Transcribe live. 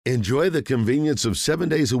Enjoy the convenience of 7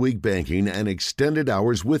 days a week banking and extended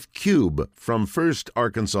hours with Cube from First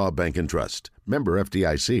Arkansas Bank and Trust. Member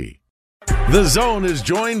FDIC. The Zone is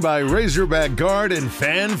joined by Razorback guard and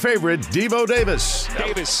fan favorite Devo Davis.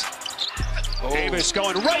 Davis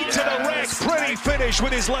going right to the rack. Pretty finish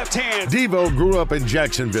with his left hand. Devo grew up in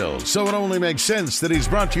Jacksonville, so it only makes sense that he's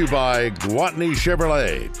brought to you by Gwatney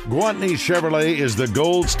Chevrolet. Gwatney Chevrolet is the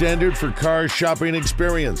gold standard for car shopping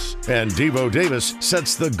experience, and Devo Davis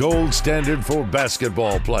sets the gold standard for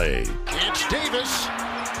basketball play. It's Davis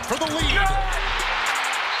for the lead.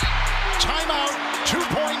 Timeout,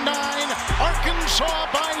 2.9,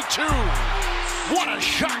 Arkansas by 2. What a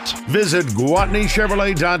shot! Visit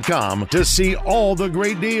GwatneyChevrolet.com to see all the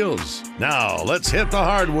great deals. Now, let's hit the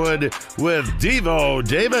hardwood with Devo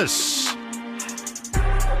Davis.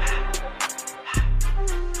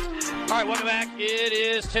 All right, welcome back. It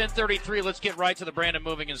is 10:33. Let's get right to the Brandon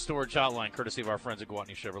Moving and Storage Hotline, courtesy of our friends at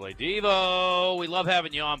Gwatney Chevrolet. Devo, we love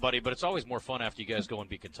having you on, buddy, but it's always more fun after you guys go and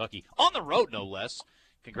beat Kentucky. On the road, no less.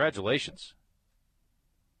 Congratulations.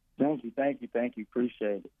 Thank you.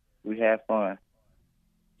 Appreciate it. We had fun.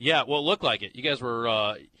 Yeah, well, it looked like it. You guys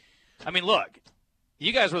were,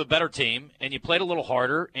 you guys were the better team, and you played a little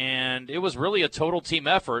harder, and it was really a total team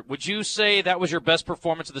effort. Would you say that was your best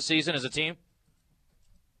performance of the season as a team?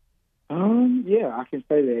 Yeah, I can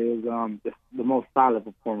say that it was the most solid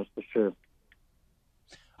performance for sure.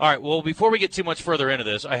 All right, well, before we get too much further into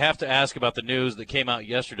this, I have to ask about the news that came out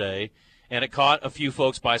yesterday, and it caught a few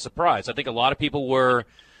folks by surprise. I think a lot of people were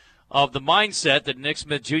of the mindset that Nick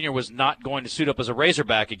Smith Jr. was not going to suit up as a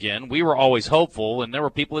Razorback again. We were always hopeful, and there were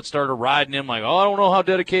people that started riding him like, oh, I don't know how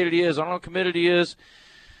dedicated he is. I don't know how committed he is.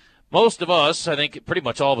 Most of us, I think pretty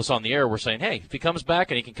much all of us on the air, were saying, hey, if he comes back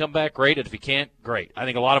and he can come back, great. And if he can't, great. I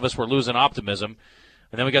think a lot of us were losing optimism.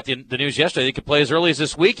 And then we got the news yesterday he could play as early as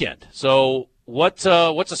this weekend. So what's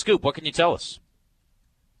the scoop? What can you tell us?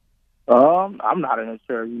 I'm not even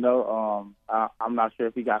sure. I'm not sure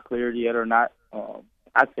if he got cleared yet or not.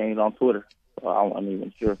 I seen it on Twitter, so I'm not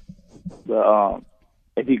even sure. But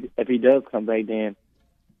if he does come back, then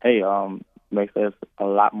hey, makes us a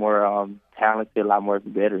lot more talented, a lot more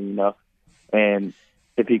better, And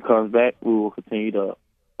if he comes back, we will continue to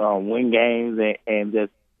win games and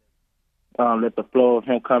just let the flow of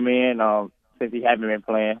him come in. Since he hasn't been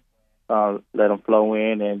playing, let him flow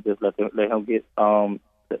in and just let him get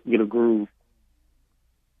a groove.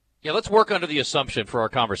 Yeah, let's work under the assumption for our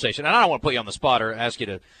conversation. And I don't want to put you on the spot or ask you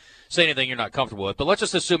to say anything you're not comfortable with, but let's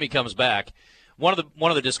just assume he comes back. One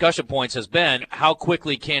of the discussion points has been how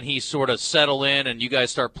quickly can he sort of settle in and you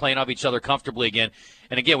guys start playing off each other comfortably again.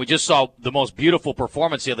 And again, we just saw the most beautiful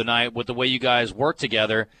performance the other night with the way you guys work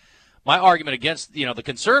together. My argument against, the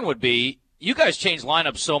concern would be you guys change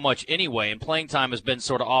lineups so much anyway, and playing time has been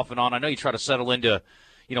sort of off and on. I know you try to settle into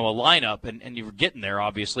a lineup, and you're getting there,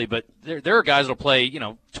 obviously, but there are guys that will play,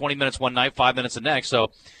 20 minutes one night, 5 minutes the next.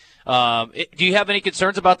 So do you have any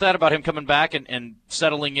concerns about that, about him coming back and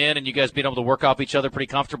settling in and you guys being able to work off each other pretty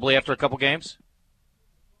comfortably after a couple games?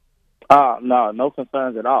 No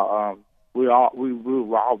concerns at all. We've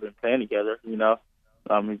all been playing together, we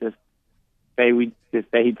just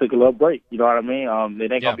say he took a little break, you know what I mean?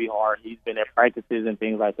 It ain't going to be hard. He's been at practices and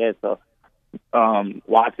things like that, so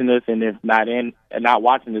watching us and if not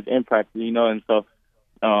watching us in practice, and so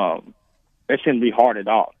it shouldn't be hard at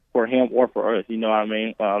all for him or for us, you know what I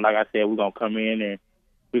mean? Like I said, we're gonna come in and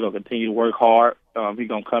we're gonna continue to work hard. He's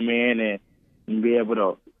gonna come in and be able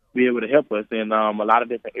to help us in a lot of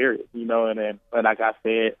different areas, and like I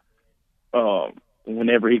said,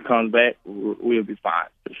 whenever he comes back, we'll be fine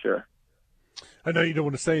for sure. I know you don't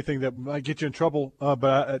want to say anything that might get you in trouble,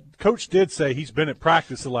 but Coach did say he's been at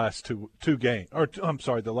practice the last the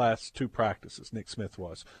last two practices, Nick Smith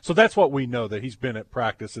was. So that's what we know, that he's been at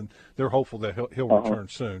practice, and they're hopeful that he'll return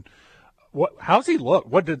soon. How's he look?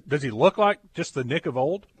 Does he look like just the Nick of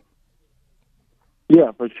old?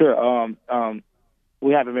 Yeah, for sure.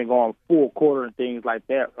 We haven't been going full quarter and things like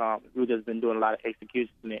that. We've just been doing a lot of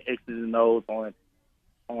execution and X's and O's on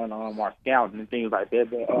our scouting and things like that.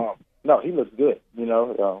 But no, he looks good,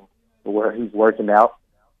 where he's working out.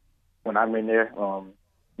 When I'm in there,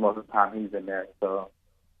 most of the time he's in there. So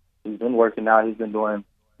he's been working out. He's been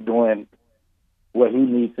doing what he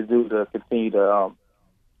needs to do to continue to,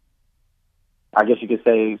 I guess you could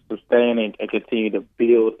say, sustain and continue to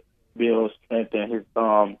build strength in his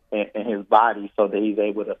body so that he's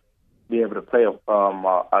able to play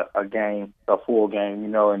a game, a full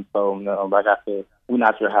game, And so, like I said, we're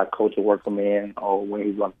not sure how coach will work him in or when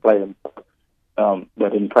he's going to play him.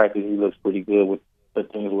 But in practice, he looks pretty good with the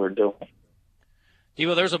things we're doing.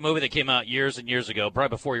 Devo, there's a movie that came out years and years ago,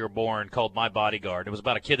 probably before you were born, called My Bodyguard. It was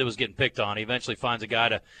about a kid that was getting picked on. He eventually finds a guy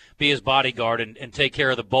to be his bodyguard and take care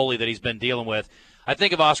of the bully that he's been dealing with. I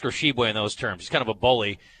think of Oscar Sheboy in those terms. He's kind of a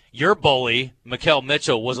bully. Your bully, Mikael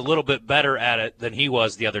Mitchell, was a little bit better at it than he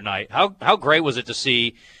was the other night. How great was it to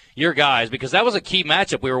see your guys, because that was a key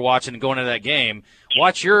matchup we were watching going into that game,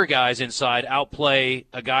 watch your guys inside outplay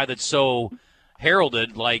a guy that's so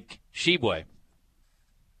heralded like Sheboy?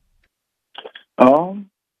 I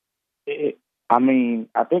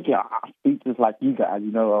think I speak just like you guys,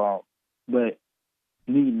 but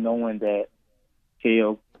me knowing that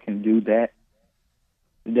Kale can do that,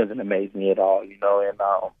 it doesn't amaze me at all, and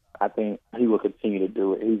I think he will continue to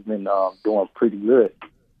do it. He's been doing pretty good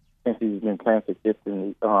since he's been playing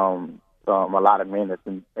consistently, a lot of minutes,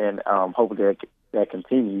 and hopefully that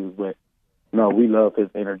continues. But we love his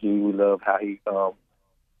energy. We love how he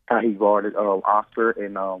guarded Oscar,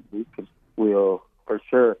 and will for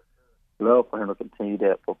sure love for him to continue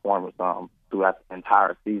that performance throughout the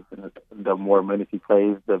entire season. The more minutes he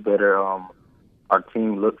plays, the better our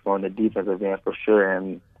team looks on the defensive end for sure.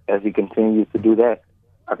 And as he continues to do that,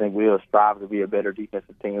 I think we'll strive to be a better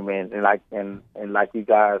defensive team. And like you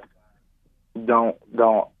guys don't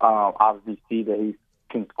obviously see that he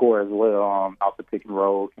can score as well off the pick and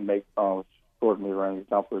roll, can make short mid-range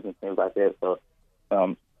jumpers and things like that. So,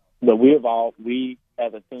 but we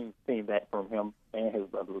as a team seen that from him and his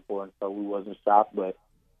brother before, and so we wasn't shocked, but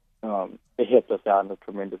it helped us out in a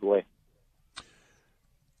tremendous way.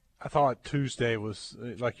 I thought Tuesday was,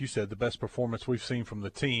 like you said, the best performance we've seen from the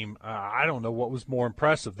team. I don't know what was more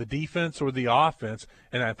impressive, the defense or the offense.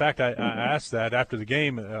 And, in fact, I asked that after the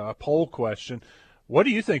game, a poll question. What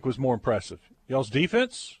do you think was more impressive, y'all's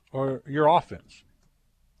defense or your offense?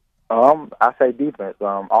 I say defense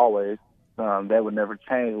always. That would never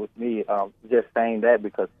change with me. Just saying that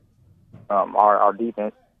because our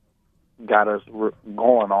defense got us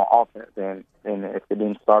going on offense, and if it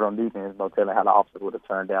didn't start on defense, no telling how the offense would have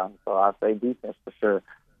turned out. So I say defense for sure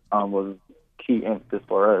was key emphasis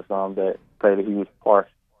for us. That played a huge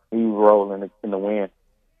role in the win.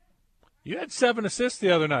 You had 7 assists the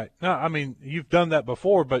other night. Now, I mean, you've done that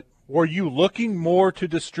before, but were you looking more to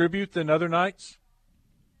distribute than other nights?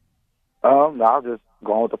 No, I was just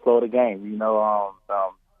going with the flow of the game.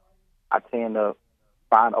 I tend to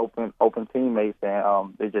find open teammates,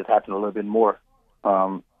 and it just happened a little bit more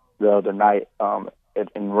the other night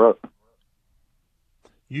in Rook.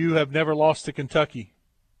 You have never lost to Kentucky.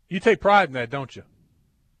 You take pride in that, don't you?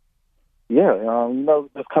 Yeah,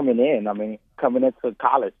 just coming in. I mean, coming into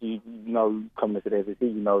college, coming into the SEC,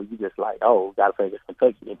 you just like, oh, got to play against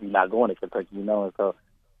Kentucky if you're not going to Kentucky, and so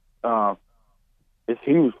it's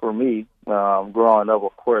huge for me growing up.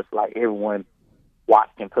 Of course, like everyone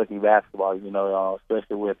watched Kentucky basketball,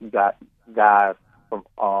 especially with you got guys from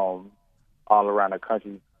all around the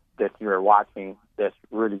country that you're watching that's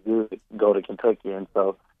really good go to Kentucky, and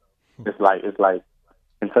so it's like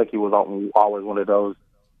Kentucky was always one of those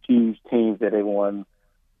huge teams that everyone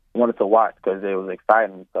wanted to watch because it was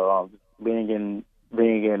exciting. So being in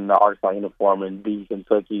the Arkansas uniform and beating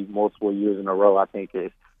Kentucky multiple years in a row, I think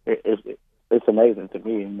it's amazing to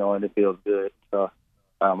me, and it feels good. So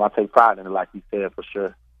I take pride in it, like you said, for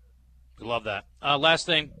sure. Love that. Last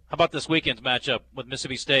thing, how about this weekend's matchup with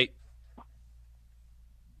Mississippi State?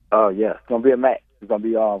 Oh, yeah. It's going to be a match. It's going to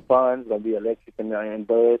be fun. It's going to be electric and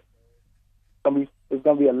buzz. It's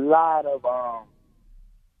going to be a lot of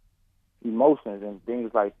emotions and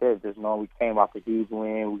things like that. Just knowing we came off a huge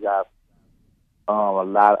win. We got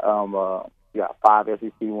we got 5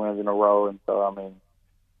 SEC wins in a row, and so, I mean,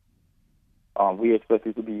 we expect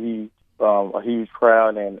it to be a huge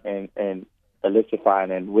crowd and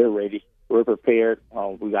electrifying, and we're ready. We're prepared.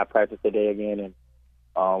 We got practice today again, and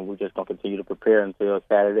we're just going to continue to prepare until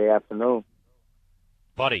Saturday afternoon.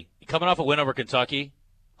 Buddy, coming off a win over Kentucky,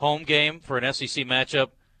 home game for an SEC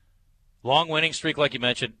matchup, long winning streak like you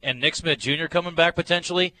mentioned, and Nick Smith Jr. coming back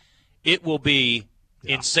potentially, it will be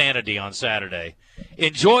insanity on Saturday.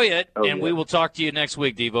 Enjoy it, we will talk to you next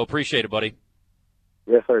week, Devo. Appreciate it, buddy.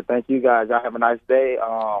 Yes, sir. Thank you, guys. Y'all have a nice day,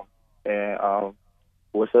 and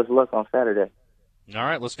wish us luck on Saturday. All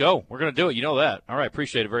right, let's go. We're going to do it. You know that. All right,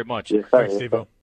 appreciate it very much. Yes, sir. Thanks, Devo.